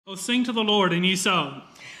Oh, sing to the Lord, and ye song.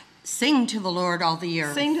 Sing to the Lord, all the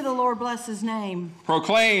earth. Sing to the Lord, bless his name.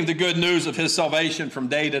 Proclaim the good news of his salvation from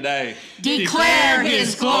day to day. Declare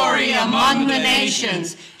his glory among the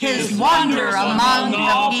nations, his wonder among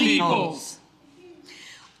the peoples.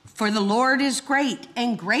 For the Lord is great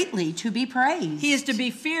and greatly to be praised. He is to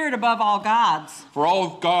be feared above all gods. For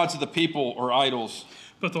all gods of the people are idols.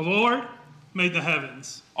 But the Lord made the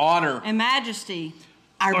heavens. Honor And majesty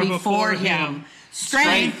Are before him.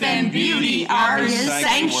 Strength and beauty are his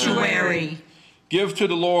sanctuary. Give to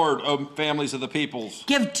the Lord, O families of the peoples.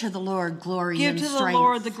 Give to the Lord glory Give and to strength. the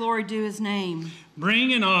Lord the glory due his name.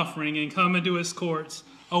 Bring an offering and come into his courts.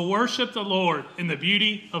 O worship the Lord in the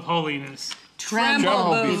beauty of holiness.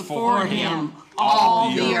 Tremble before him,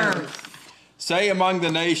 all the earth. Say among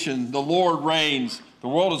the nations, the Lord reigns. The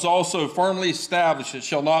world is also firmly established. It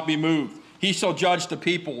shall not be moved. He shall judge the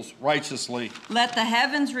peoples righteously. Let the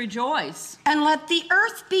heavens rejoice. And let the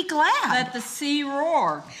earth be glad. Let the sea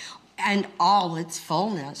roar. And all its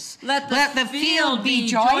fullness. Let the field be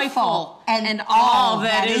joyful, and all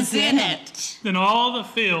that is in it. Then all the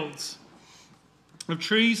fields of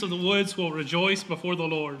trees of the woods will rejoice before the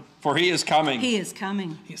Lord. For he is coming. He is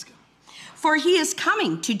coming. He is coming. For he is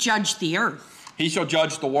coming to judge the earth. He shall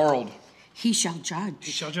judge the world. He shall judge.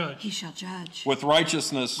 He shall judge. He shall judge. With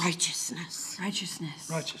righteousness. Righteousness. Righteousness.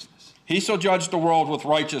 Righteousness. He shall judge the world with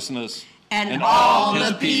righteousness. And all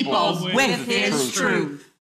the people with his truth.